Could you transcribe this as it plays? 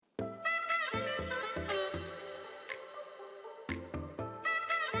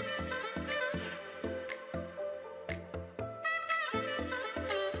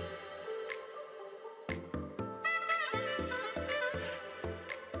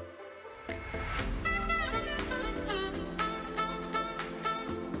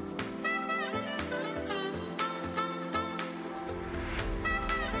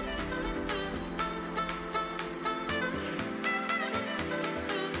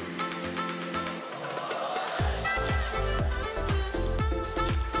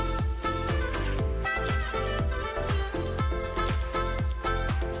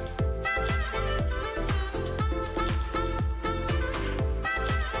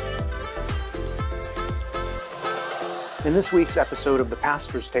In this week's episode of the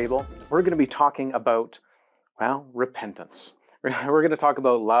Pastor's Table, we're going to be talking about, repentance. We're going to talk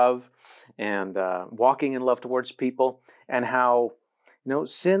about love and walking in love towards people, and how,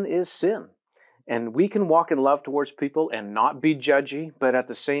 sin is sin. And we can walk in love towards people and not be judgy, but at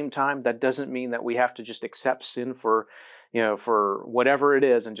the same time, that doesn't mean that we have to just accept sin for whatever it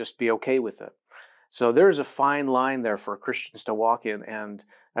is and just be okay with it. So there's a fine line there for Christians to walk in, and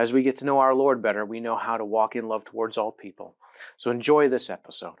as we get to know our Lord better, we know how to walk in love towards all people. So enjoy this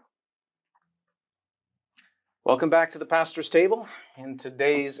episode. Welcome back to the Pastor's Table. In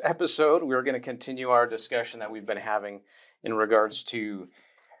today's episode, we're going to continue our discussion that we've been having in regards to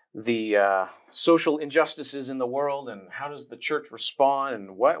the social injustices in the world, and how does the church respond,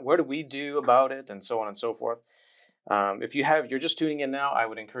 and what do we do about it, and so on and so forth. If you're just tuning in now, I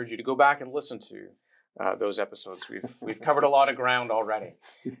would encourage you to go back and listen to those episodes. We've covered a lot of ground already.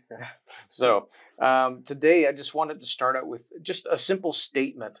 So today I just wanted to start out with just a simple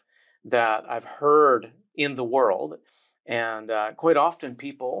statement that I've heard in the world, and quite often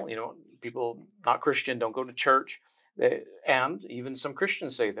people not Christian don't go to church, and even some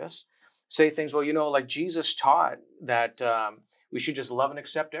Christians say things. Well, like Jesus taught that we should just love and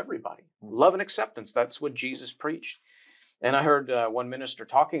accept everybody. Love and acceptance. That's what Jesus preached. And I heard one minister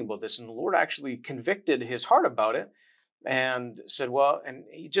talking about this, and the Lord actually convicted his heart about it and said, and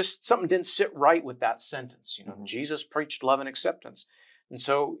he just, something didn't sit right with that sentence. Jesus preached love and acceptance. And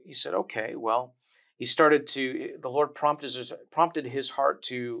so he said, okay, well, the Lord prompted his heart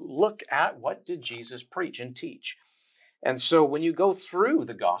to look at what did Jesus preach and teach. And so when you go through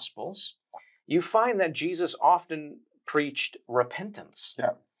the Gospels, you find that Jesus often preached repentance.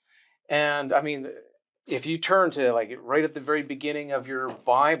 Yeah. And I mean, if you turn to right at the very beginning of your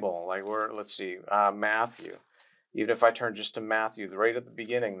Bible, Matthew, even if I turn just to Matthew, right at the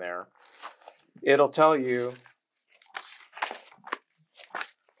beginning there, it'll tell you,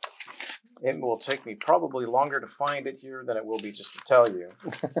 it will take me probably longer to find it here than it will be just to tell you.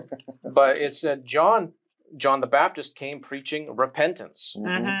 But it said John the Baptist came preaching repentance.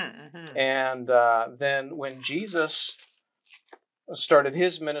 And then when Jesus started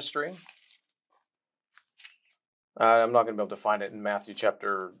his ministry, I'm not going to be able to find it in Matthew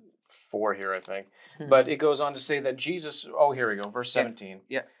chapter 4 here, I think. But it goes on to say that Jesus, here we go, verse 17.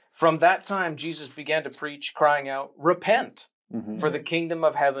 Yeah. From that time, Jesus began to preach, crying out, repent, for the kingdom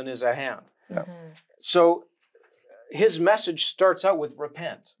of heaven is at hand. Yeah. So his message starts out with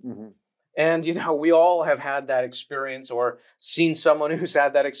repent. And, we all have had that experience or seen someone who's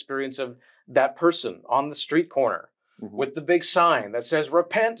had that experience of that person on the street corner with the big sign that says,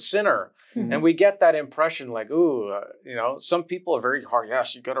 repent, sinner. And we get that impression some people are very hard.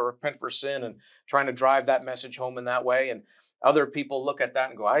 Yes, you got to repent for sin, and trying to drive that message home in that way. And other people look at that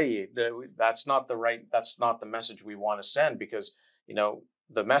and go, that's not the message we want to send, because,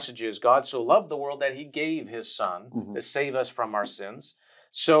 the message is God so loved the world that he gave his son to save us from our sins.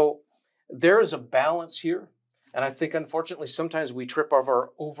 So there is a balance here. And I think, unfortunately, sometimes we trip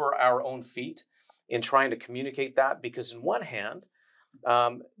over our own feet in trying to communicate that, because in one hand,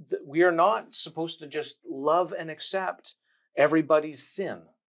 we are not supposed to just love and accept everybody's sin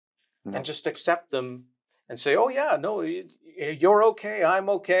and just accept them and say, oh yeah, no, you're okay, I'm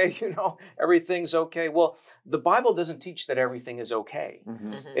okay, everything's okay. Well, the Bible doesn't teach that everything is okay.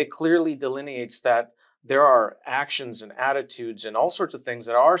 It clearly delineates that there are actions and attitudes and all sorts of things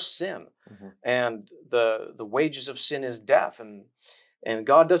that are sin. And the wages of sin is death. And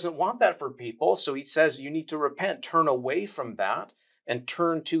God doesn't want that for people. So he says you need to repent, turn away from that, and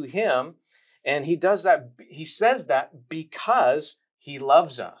turn to him. And he does that. He says that because he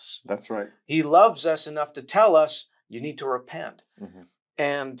loves us. That's right. He loves us enough to tell us you need to repent.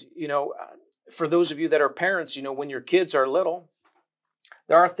 And, for those of you that are parents, when your kids are little,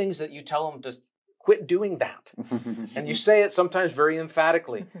 there are things that you tell them to quit doing that. And you say it sometimes very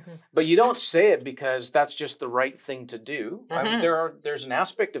emphatically, but you don't say it because that's just the right thing to do. There's an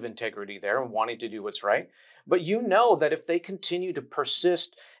aspect of integrity there and wanting to do what's right. But you know that if they continue to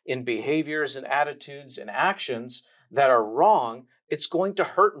persist in behaviors and attitudes and actions that are wrong, it's going to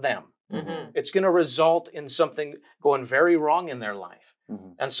hurt them. It's going to result in something going very wrong in their life.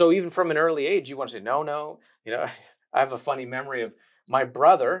 And so even from an early age, you want to say, no. I have a funny memory of my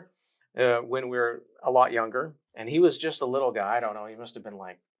brother when we were a lot younger, and he was just a little guy. I don't know. He must have been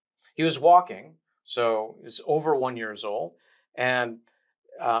he was walking. So he's over 1 year old. And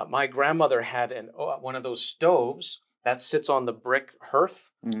my grandmother had one of those stoves that sits on the brick hearth,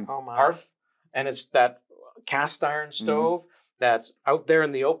 and it's that cast iron stove that's out there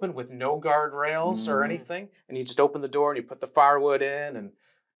in the open with no guardrails or anything. And you just open the door and you put the firewood in, and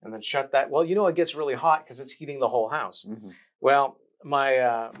and then shut that. Well, it gets really hot because it's heating the whole house. Mm-hmm. Well,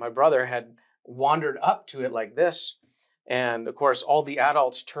 my brother had wandered up to it like this, and of course all the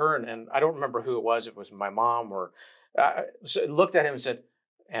adults turned, and I don't remember who it was. It was my mom or looked at him and said,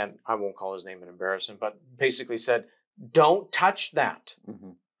 and I won't call his name and embarrass him, but basically said, "Don't touch that."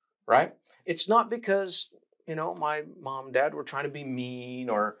 Mm-hmm. Right? It's not because my mom and dad were trying to be mean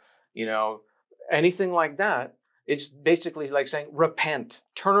or anything like that. It's basically like saying, repent,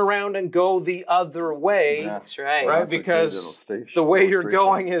 turn around and go the other way. That's right. Right? That's because the way you're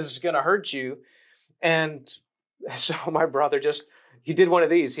going is going to hurt you. And so my brother he did one of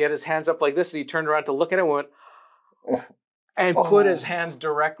these. He had his hands up like this. And he turned around to look at it and went, and put his hands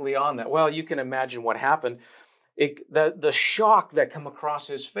directly on that. Well, you can imagine what happened. The shock that come across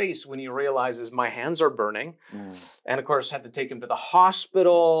his face when he realizes my hands are burning. And of course had to take him to the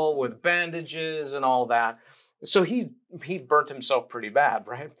hospital with bandages and all that. So he burnt himself pretty bad,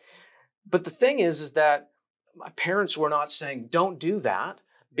 right? But the thing is that my parents were not saying don't do that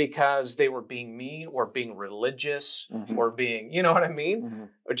because they were being mean or being religious or being, you know what I mean?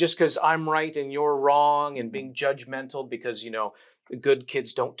 Or just because I'm right and you're wrong and being judgmental because, good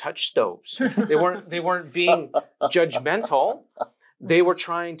kids don't touch stoves. They weren't being judgmental. They were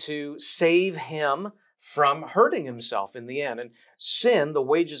trying to save him from hurting himself in the end. And sin, the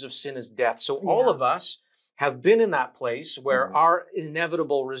wages of sin is death. So all of us have been in that place where our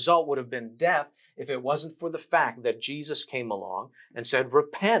inevitable result would have been death if it wasn't for the fact that Jesus came along and said,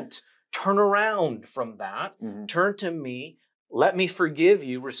 repent, turn around from that, turn to me, let me forgive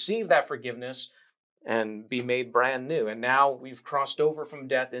you, receive that forgiveness, and be made brand new. And now we've crossed over from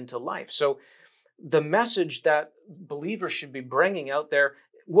death into life. So the message that believers should be bringing out there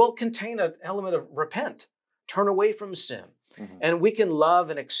will contain an element of repent, turn away from sin. And we can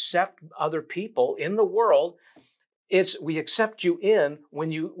love and accept other people in the world. We accept you in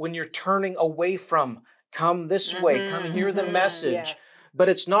when you're turning away from, come this way, come hear the message. Yes. But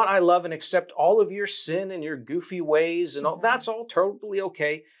it's not I love and accept all of your sin and your goofy ways and all. That's all totally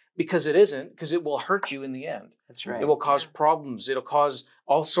okay, because it isn't, because it will hurt you in the end. That's right. It will cause problems. It'll cause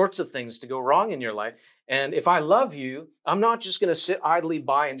all sorts of things to go wrong in your life. And if I love you, I'm not just going to sit idly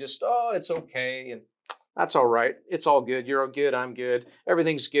by and just, it's okay. And that's all right. It's all good. You're good. I'm good.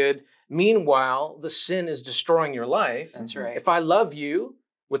 Everything's good. Meanwhile, the sin is destroying your life. That's right. If I love you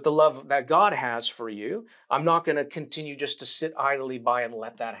with the love that God has for you, I'm not going to continue just to sit idly by and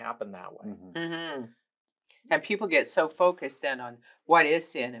let that happen that way. And people get so focused then on what is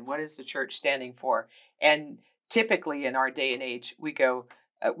sin and what is the church standing for. And typically in our day and age,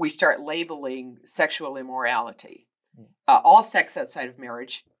 we start labeling sexual immorality. All sex outside of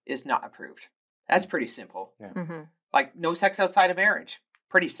marriage is not approved. That's pretty simple. Yeah. Like no sex outside of marriage.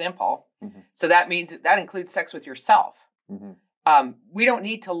 Pretty simple. So that means that includes sex with yourself. We don't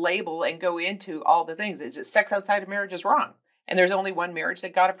need to label and go into all the things. It's just sex outside of marriage is wrong. And there's only one marriage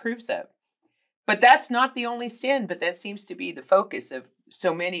that God approves of. But that's not the only sin, but that seems to be the focus of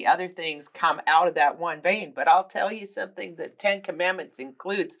so many other things come out of that one vein. But I'll tell you something, the 10 Commandments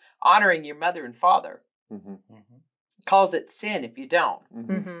includes honoring your mother and father. Calls it sin if you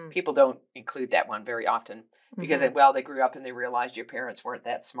don't. People don't include that one very often because, they grew up and they realized your parents weren't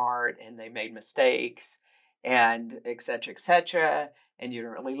that smart and they made mistakes and et cetera, and you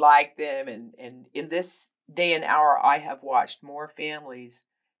don't really like them. And in this day and hour, I have watched more families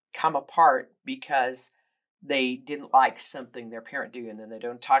come apart because they didn't like something their parent do and then they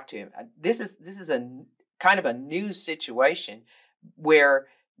don't talk to him. This is a kind of a new situation where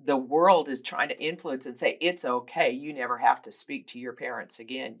the world is trying to influence and say, it's okay. You never have to speak to your parents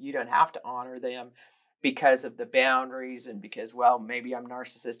again. You don't have to honor them because of the boundaries and because, maybe I'm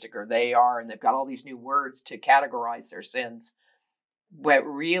narcissistic or they are, and they've got all these new words to categorize their sins. But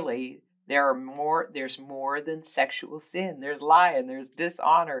really, there's more than sexual sin. There's lying, there's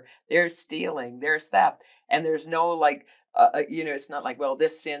dishonor, there's stealing, there's theft. And there's no it's not like,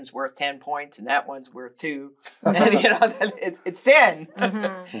 this sin's worth 10 points and that one's worth 2. And, it's sin.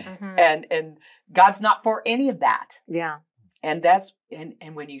 And God's not for any of that. Yeah. And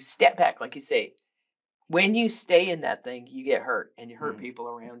and when you step back, like you say, when you stay in that thing, you get hurt and you hurt people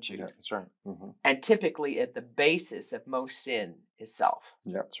around you. Yeah, that's right. And typically at the basis of most sin is self.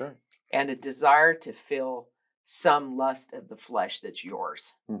 Yeah, that's right. And a desire to fill some lust of the flesh that's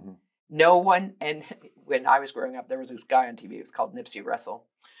yours. No one, and when I was growing up, there was this guy on TV, it was called Nipsey Russell.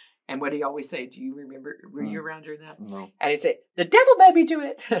 And what he always say, do you remember, were you around during that? No. And he'd say, the devil made me do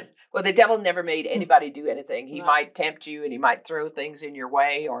it. Well, the devil never made anybody do anything. He might tempt you and he might throw things in your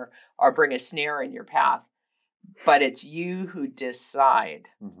way or bring a snare in your path. But it's you who decide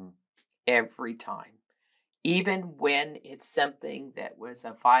every time. even when it's something that was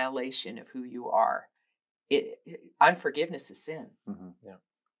a violation of who you are. Unforgiveness is sin. Yeah.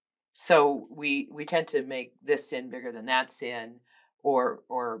 So we tend to make this sin bigger than that sin,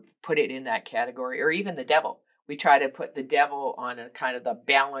 or put it in that category, or even the devil. We try to put the devil on a kind of the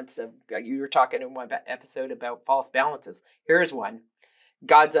balance of, you were talking in one episode about false balances. Here's one.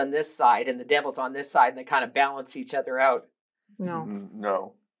 God's on this side and the devil's on this side, and they kind of balance each other out. No.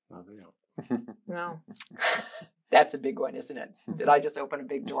 No, they don't. No. That's a big one, isn't it? Did I just open a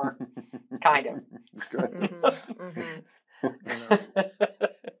big door? Kind of.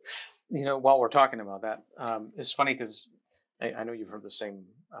 You know, while we're talking about that, it's funny because I know you've heard the same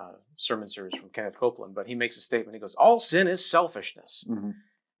sermon series from Kenneth Copeland, but he makes a statement. He goes, all sin is selfishness,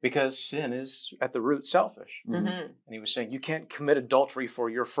 because sin is at the root selfish. And he was saying, you can't commit adultery for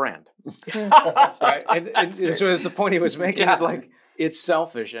your friend. Right? And so the point he was making is like, it's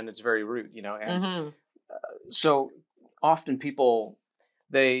selfish and it's very root, you know. And so often people,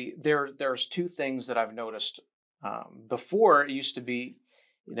 there's two things that I've noticed. Before, it used to be,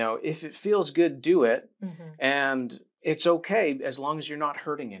 you know, if it feels good, do it. And it's okay as long as you're not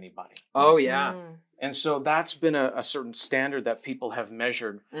hurting anybody. Oh, yeah. And so that's been a certain standard that people have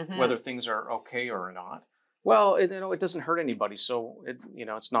measured whether things are okay or not. Well, you know, it doesn't hurt anybody, so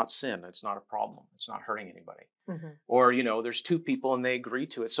it's not sin. It's not a problem. It's not hurting anybody. Or, you know, there's two people and they agree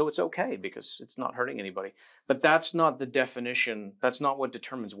to it, so it's okay because it's not hurting anybody. But that's not the definition. That's not what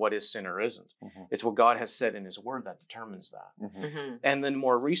determines what is sin or isn't. It's what God has said in His Word that determines that. And then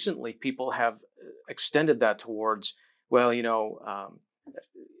more recently, people have extended that towards, well, you know,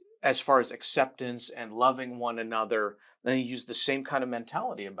 as far as acceptance and loving one another, then you use the same kind of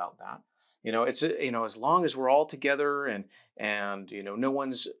mentality about that. You know, it's, you know, as long as we're all together and you know, no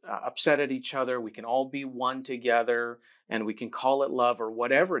one's upset at each other, we can all be one together and we can call it love or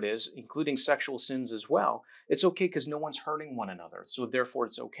whatever it is, including sexual sins as well. It's okay because no one's hurting one another. So therefore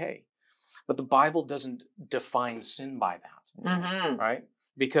it's okay. But the Bible doesn't define sin by that, right?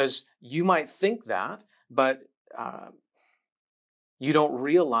 Because you might think that, but you don't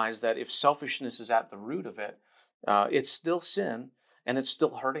realize that if selfishness is at the root of it, it's still sin and it's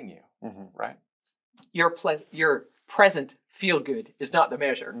still hurting you, right? Your present feel good is not the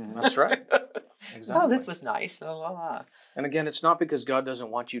measure. That's right. Exactly. Oh, this was nice. And again, it's not because God doesn't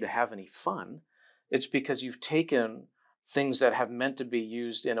want you to have any fun. It's because you've taken things that have meant to be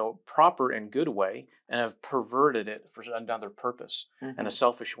used in a proper and good way and have perverted it for another purpose, and a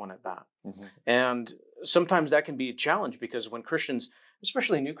selfish one at that. And sometimes that can be a challenge because when Christians,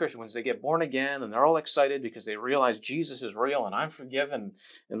 especially new Christians, they get born again and they're all excited because they realize Jesus is real and I'm forgiven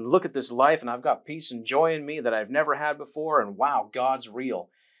and look at this life and I've got peace and joy in me that I've never had before, and wow, God's real.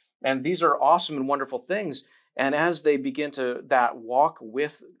 And these are awesome and wonderful things. And as they begin to that walk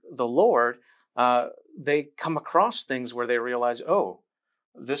with the Lord, they come across things where they realize, oh,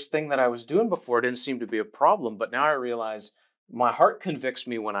 this thing that I was doing before didn't seem to be a problem, but now I realize my heart convicts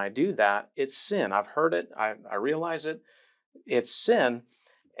me when I do that. It's sin. I've heard it. I realize it. It's sin.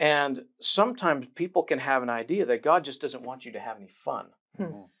 And sometimes people can have an idea that God just doesn't want you to have any fun.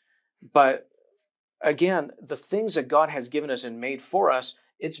 But again, the things that God has given us and made for us,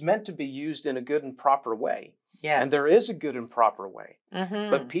 it's meant to be used in a good and proper way. Yes. And there is a good and proper way.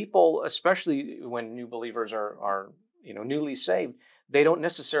 But people, especially when new believers are newly saved, they don't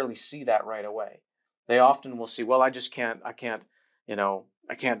necessarily see that right away. They often will see, well, I can't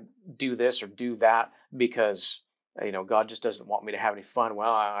do this or do that because, God just doesn't want me to have any fun.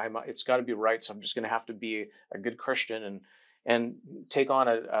 Well, it's got to be right, so I'm just going to have to be a good Christian and take on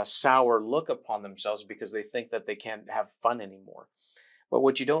a sour look upon themselves because they think that they can't have fun anymore. But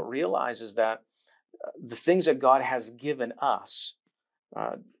what you don't realize is that the things that God has given us,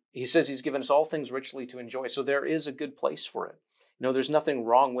 He says He's given us all things richly to enjoy. So there is a good place for it. There's nothing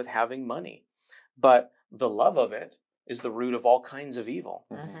wrong with having money, but the love of it is the root of all kinds of evil.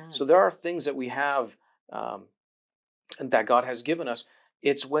 So there are things that we have and that God has given us.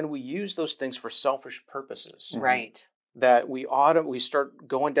 It's when we use those things for selfish purposes, right, that we start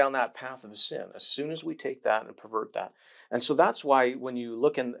going down that path of sin as soon as we take that and pervert that. And so that's why when you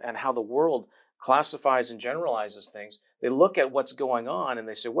look at how the world classifies and generalizes things, they look at what's going on and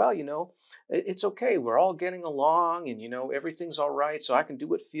they say, well, it's okay. We're all getting along and, everything's all right. So I can do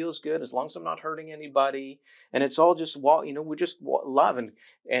what feels good as long as I'm not hurting anybody. And it's all just, we just love.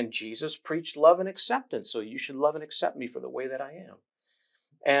 And Jesus preached love and acceptance. So you should love and accept me for the way that I am.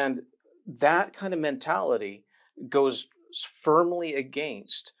 And that kind of mentality goes firmly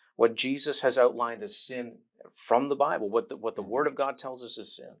against what Jesus has outlined as sin from the Bible, what the Word of God tells us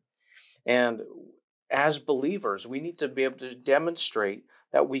is sin. And as believers, we need to be able to demonstrate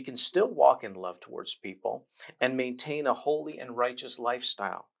that we can still walk in love towards people and maintain a holy and righteous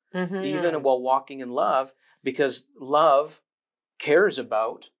lifestyle, even while walking in love, because love cares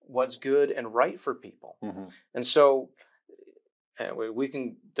about what's good and right for people. And so anyway,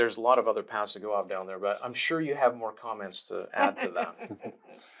 there's a lot of other paths to go off down there, but I'm sure you have more comments to add to that.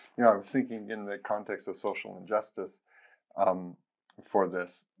 I was thinking in the context of social injustice for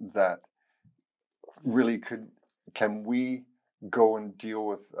this, that really can we go and deal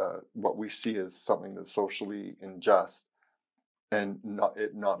with what we see as something that's socially unjust and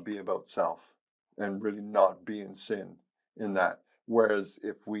not be about self and really not be in sin in that. Whereas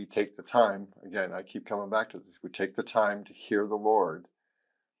if we take the time, again, I keep coming back to this, we take the time to hear the Lord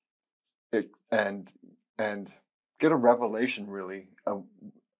and get a revelation really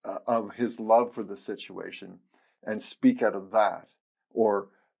of his love for the situation and speak out of that, or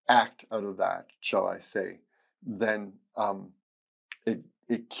act out of that, shall I say, then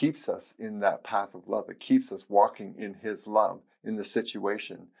it keeps us in that path of love. It keeps us walking in his love in the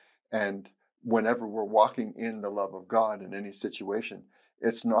situation. And whenever we're walking in the love of God in any situation,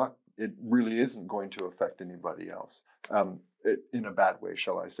 it really isn't going to affect anybody else in a bad way,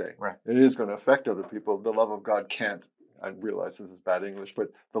 shall I say. Right. It is going to affect other people. The love of God can't, I realize this is bad English,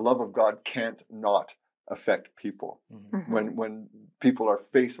 but the love of God can't not affect people. When people are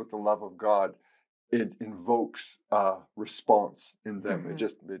faced with the love of God, it invokes a response in them.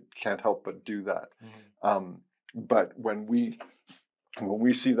 It can't help but do that. But when we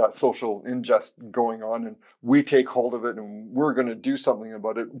see that social injustice going on and we take hold of it and we're going to do something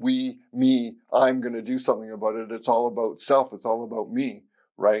about it, I'm going to do something about it. It's all about self. It's all about me,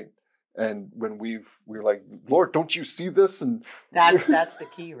 right? And when we're like, Lord, don't you see this? And that's the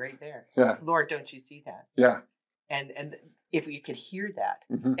key right there. Yeah. Lord, don't you see that? Yeah. And if you could hear that,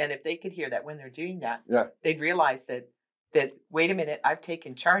 and if they could hear that when they're doing that, they'd realize that wait a minute, I've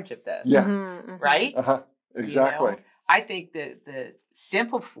taken charge of this. Yeah. Right? Exactly. You know? I think the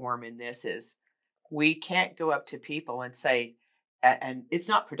simple form in this is we can't go up to people and say, and it's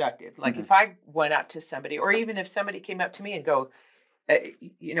not productive. Like if I went up to somebody, or even if somebody came up to me and go,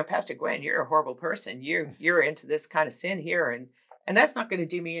 Pastor Gwen, you're a horrible person. You're into this kind of sin here, and that's not going to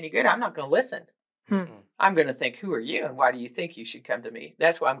do me any good. I'm not going to listen. I'm going to think, who are you, and why do you think you should come to me?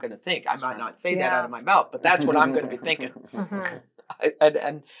 That's what I'm going to think. I might not say that out of my mouth, but that's what I'm going to be thinking.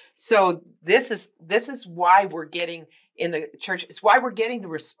 And so this is why we're getting in the church. It's why we're getting the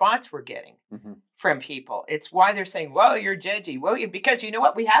response we're getting from people. It's why they're saying, "Whoa, you're judgy." Well, because you know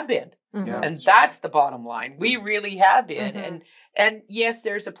what, we have been, and that's the bottom line. We really have been, and yes,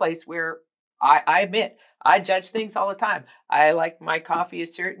 there's a place where I admit I judge things all the time. I like my coffee a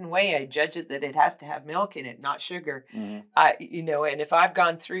certain way. I judge it that it has to have milk in it, not sugar. And if I've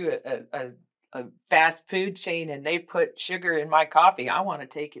gone through a fast food chain and they put sugar in my coffee, I want to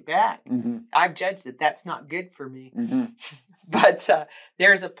take it back. I've judged that that's not good for me. But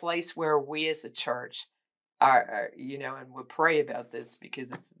there's a place where we as a church are and we'll pray about this, because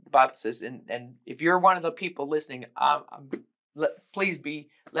the Bible says, and if you're one of the people listening, please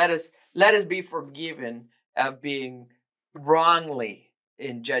let us be forgiven of being wrongly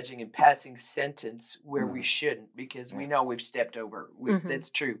in judging and passing sentence where we shouldn't, because we know we've stepped over. That's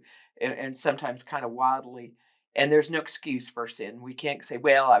true, and sometimes kind of wildly. And there's no excuse for sin. We can't say,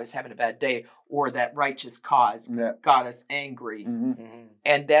 well, I was having a bad day, or that righteous cause got us angry.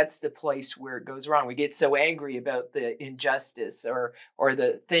 And that's the place where it goes wrong. We get so angry about the injustice or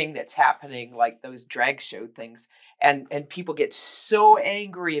the thing that's happening, like those drag show things. And people get so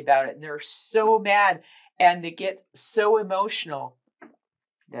angry about it, and they're so mad, and they get so emotional.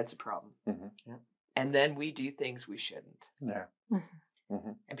 That's a problem. And then we do things we shouldn't.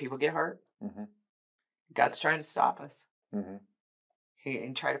 And people get hurt. God's trying to stop us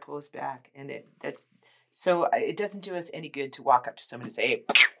and try to pull us back. And it doesn't do us any good to walk up to somebody and say, "Hey,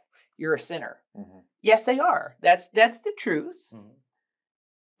 you're a sinner." Yes, they are. That's the truth.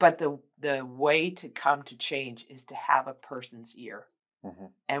 But the way to come to change is to have a person's ear.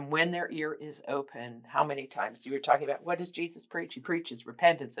 And when their ear is open, how many times you were talking about, what does Jesus preach? He preaches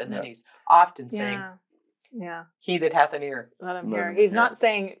repentance. And then he's often saying, he that hath an ear, let him hear. He's not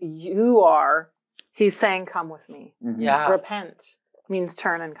saying you are. He's saying, come with me. Repent means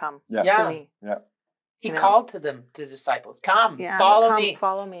turn and come to me. He called to them, to disciples, come, follow me.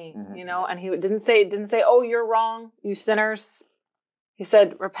 Follow me. And he didn't say, oh, you're wrong, you sinners. He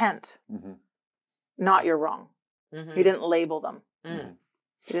said, repent. Not you're wrong. He didn't label them.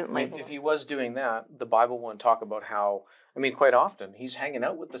 He didn't label if he was doing that, the Bible wouldn't talk about how, quite often he's hanging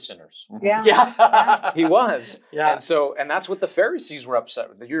out with the sinners. He was. And that's what the Pharisees were upset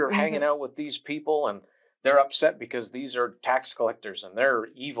with. You're hanging out with these people, and they're upset because these are tax collectors and they're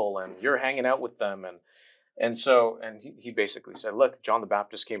evil and you're hanging out with them. And he basically said, look, John the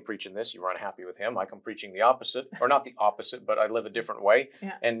Baptist came preaching this. You were unhappy with him. I come preaching the opposite, or not the opposite, but I live a different way.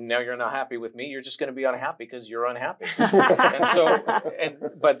 Yeah. And now you're not happy with me. You're just going to be unhappy because you're unhappy.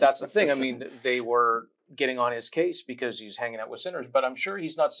 Mm-hmm. But that's the thing. I mean, they were getting on his case because he's hanging out with sinners. But I'm sure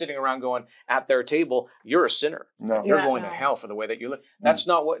he's not sitting around going at their table, you're a sinner. No. You're Yeah, going no. to hell for the way that you live. That's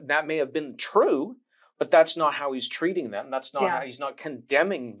not what, that may have been true, but that's not how he's treating them. That's not how he's not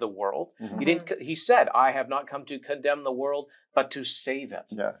condemning the world. Mhm. He said, I have not come to condemn the world, but to save it.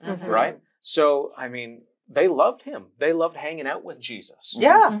 Yeah. Mhm. Right? So, I mean, they loved him. They loved hanging out with Jesus.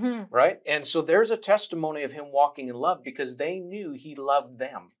 Yeah. Mm-hmm. Right? And so there's a testimony of him walking in love because they knew he loved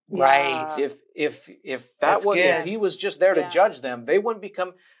them. Right. If That's good. he was just there to Yes. judge them, they wouldn't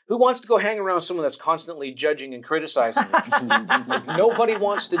become. Who wants to go hang around someone that's constantly judging and criticizing you? Nobody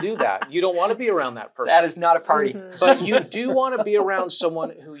wants to do that. You don't want to be around that person. That is not a party. Mhm. But you do want to be around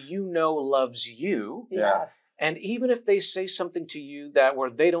someone who you know loves you. Yeah. Yes. And even if they say something to you where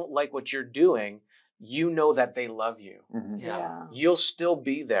they don't like what you're doing, you know that they love you. Mhm. Yeah. You'll still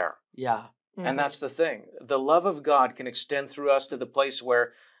be there. Yeah. And that's the thing. The love of God can extend through us to the place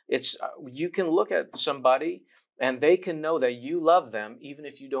where it's you can look at somebody and they can know that you love them even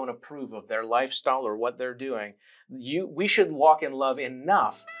if you don't approve of their lifestyle or what they're doing. We should walk in love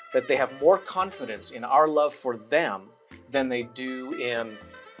enough that they have more confidence in our love for them than they do in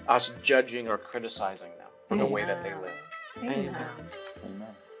us judging or criticizing them for the way that they live. Amen.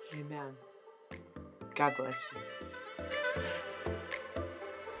 Amen. Amen. God bless you.